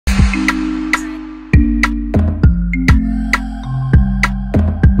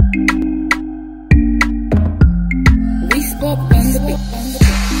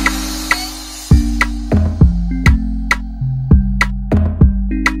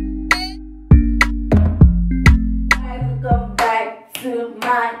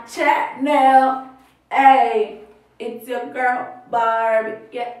Yeah, no. Hey, it's your girl Barbie.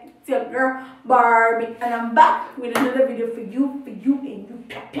 Yeah, it's your girl Barbie, and I'm back with another video for you, and you.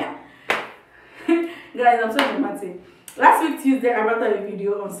 Guys, I'm so dramatic. Last week Tuesday, I brought out a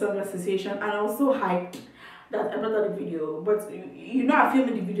video on Song Association, and I was so hyped that I brought out the video. But you know, I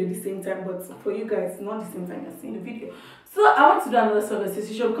filmed the video at the same time, but for you guys, not the same time you're seeing the video. So I want to do another Song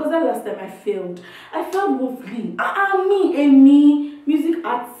Association because that last time I failed. I failed woefully. Me, music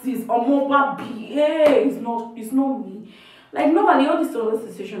artist or mobile B. Hey, it's not me. Like normally all these Song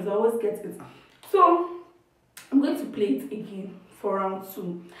Associations I always get it. So I'm going to play it again for round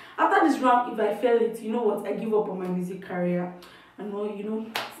 2. After this round, if I fail it, you know what? I give up on my music career. I know, you know,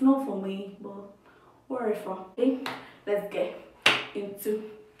 it's not for me, but whatever. Okay, let's get into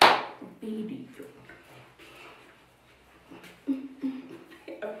the video.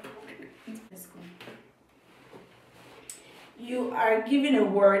 Let's go. You are given a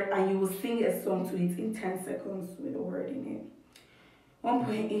word and you will sing a song to it in 10 seconds with a word in it. 1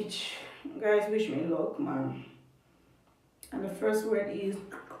 point each. Guys, wish me luck, man. And the first word is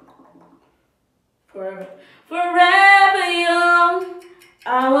forever. Forever young.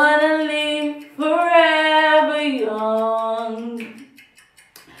 I wanna live forever young.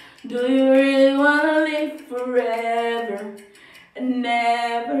 Do you really wanna live forever and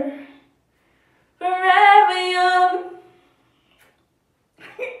never? Forever young.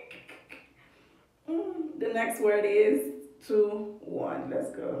 The next word is 2, 1.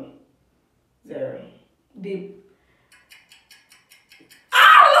 Let's go. 0. Deep.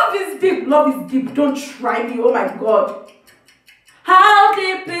 Love is deep. Love is deep. Don't try me. Oh my God. How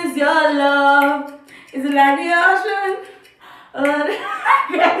deep is your love? Is it like the ocean?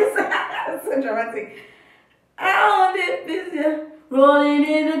 Guys, that's so dramatic. How deep is your rolling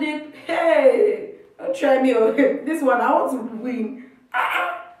in the deep? Hey, don't try me. This one, I want to win.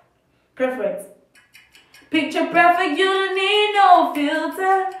 Perfect. Picture perfect. You don't need no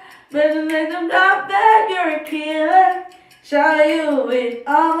filter. Better make them doubt that you're a killer. Show you with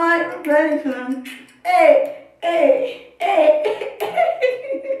all my affection. Hey, hey, hey.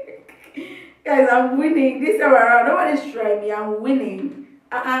 Guys, I'm winning. This time around, nobody's trying me. I'm winning.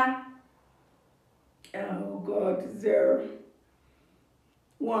 Oh God, 0.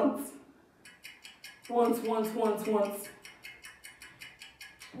 Once. No,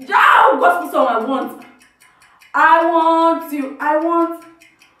 gospel song. I want you. I want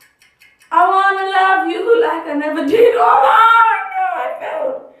to love you like I never did. Oh no, I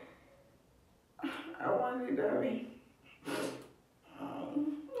failed. I want it that way.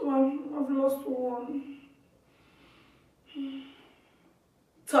 I've lost 1.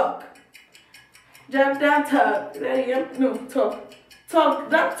 Talk. Jab that talk. No, talk. Talk.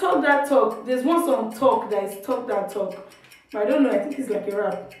 That talk. There's one song, talk, that is talk that talk. But I don't know, I think it's like a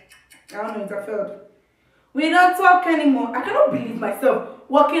rap. I don't know if I failed. We don't talk anymore. I cannot believe myself.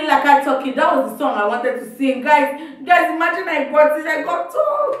 Walking like I talk it. That was the song I wanted to sing. Guys, imagine I got it. I got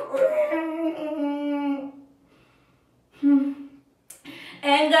talk.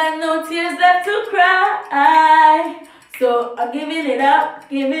 Ain't got no tears left to cry. So I'm giving it up,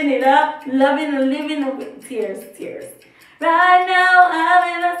 loving and living with tears. Right now I'm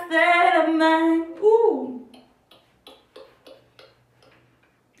in a state of mind. Ooh.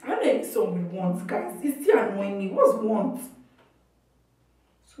 I don't know any song with once, guys. It's still annoying me. What's once?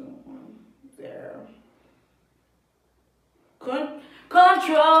 So, there.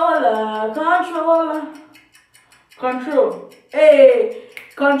 Control. Hey,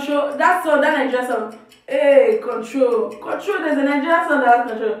 control. That's all. That Nigerian song. Hey, control. There's a Nigerian song that has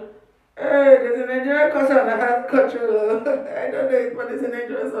control. Hey, there's a Nigerian song that has control. I don't know it, but there's a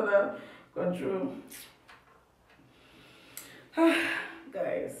Nigerian song that has control.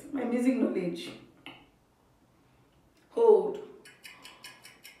 Guys, my music knowledge. Hold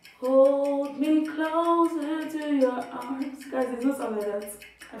me closer to your arms. Guys, it's not something like that.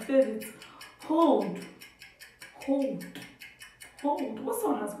 I feel it. Hold. What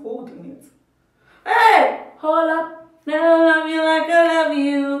song has hold in it? Hey! Hold up. They don't love you like I love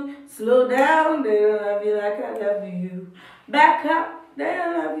you. Slow down. They don't love you like I love you. Back up. They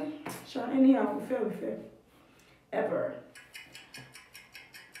don't love you. Sure, anyhow, we fair. Ever.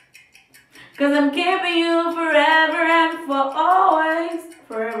 Cause I'm keeping you forever and for always.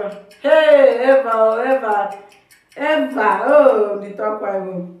 Forever. Hey, ever. Oh, the talk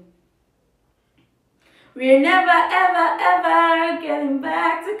Bible. We're never, ever getting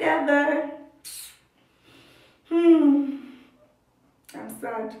back together. I'm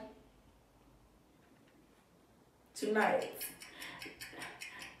sad. Tonight.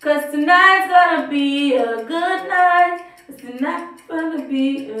 Cause tonight's gonna be a good night. It's the night gonna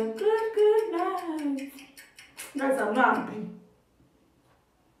be a good night. Guys, I'm not happy.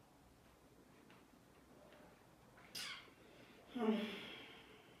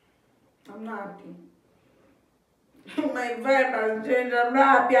 I'm not happy. My vibe has changed. I'm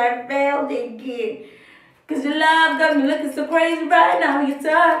not happy. I failed again. Cause your love got me looking so crazy right now. Your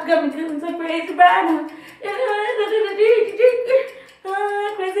touch got me feeling so crazy right now.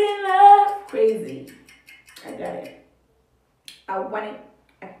 Crazy in love. Crazy. I got it. I want it.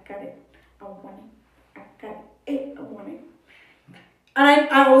 I got it. I want it. I got it. Hey, I want it. And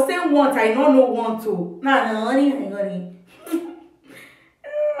I was saying want. I don't know want to. Nah, honey.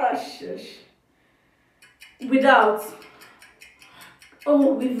 Ah, shush. Without.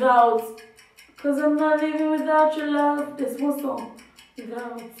 Oh, without. Cause I'm not living without your love. There's one song.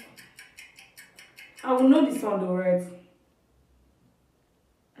 Without. I will know this song though, right?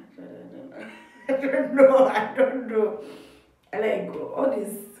 I don't know. I like all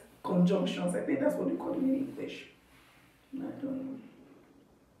these conjunctions. I think that's what they call them in English. I don't know.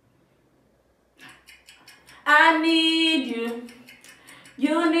 I need you.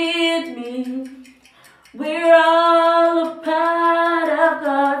 You need me. We're all a part of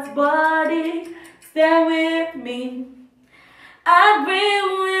God's body. Stand with me. Agree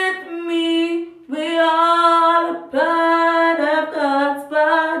with me. We're all a part of God's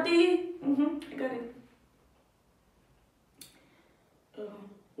body. I got it.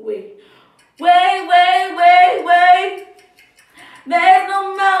 Wait. There's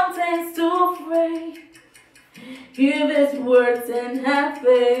no mountains to afraid. Hear his words and have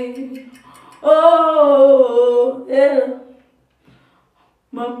faith. Oh, yeah.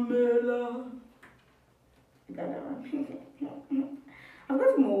 Mamela. I got that one. I've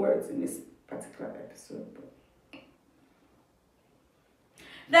got more words in this particular episode. But...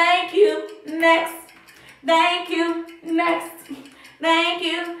 Thank you. Next. Thank you. Next. Thank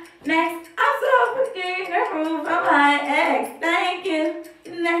you. Next. I'm so fucking approved of my ex. Thank you.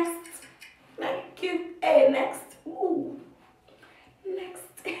 Next. Thank you. Hey, next. Ooh. Next.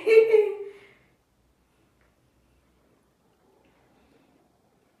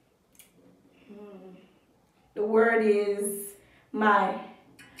 The word is my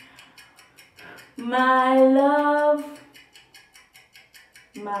love.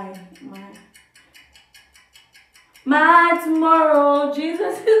 My tomorrow.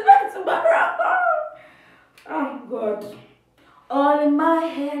 Jesus is my tomorrow. Oh God. All in my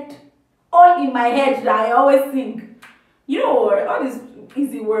head that I always sing. You know what? All these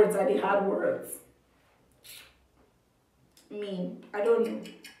easy words are the hard words. I don't know.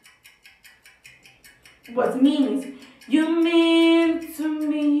 What means you mean to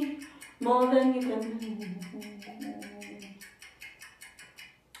me more than you can.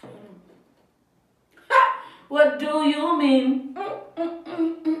 What do you mean?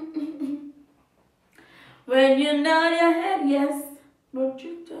 When you nod your head, yes, but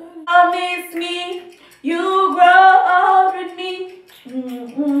you don't. Promise me you grow old with me.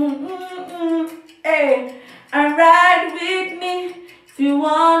 Hey, and ride with me.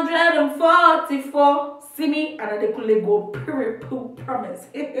 244. See me, and they could go promise.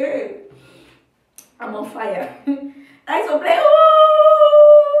 I'm on fire. Thanks for playing.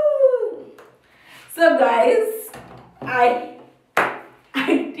 So guys, I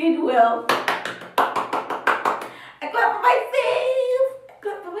did well. I clap for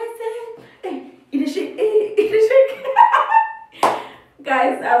myself. Hey, in a shake.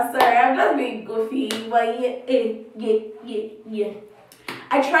 Guys, I'm sorry. I'm just being goofy, but yeah.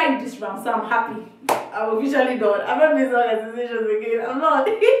 I tried this round, so I'm happy. I'm officially done. I'm not missing all the decisions again. I'm not.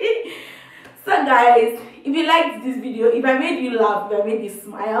 So guys, if you liked this video, if I made you laugh, if I made you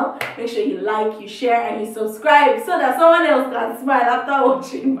smile, make sure you like, you share, and you subscribe so that someone else can smile after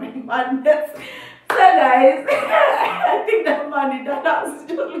watching my madness. So guys, I think that man in that house is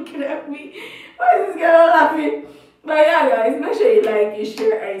just looking at me. Why is this girl laughing? But yeah guys, make sure you like, you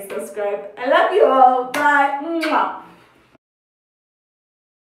share, and you subscribe. I love you all. Bye. Mwah.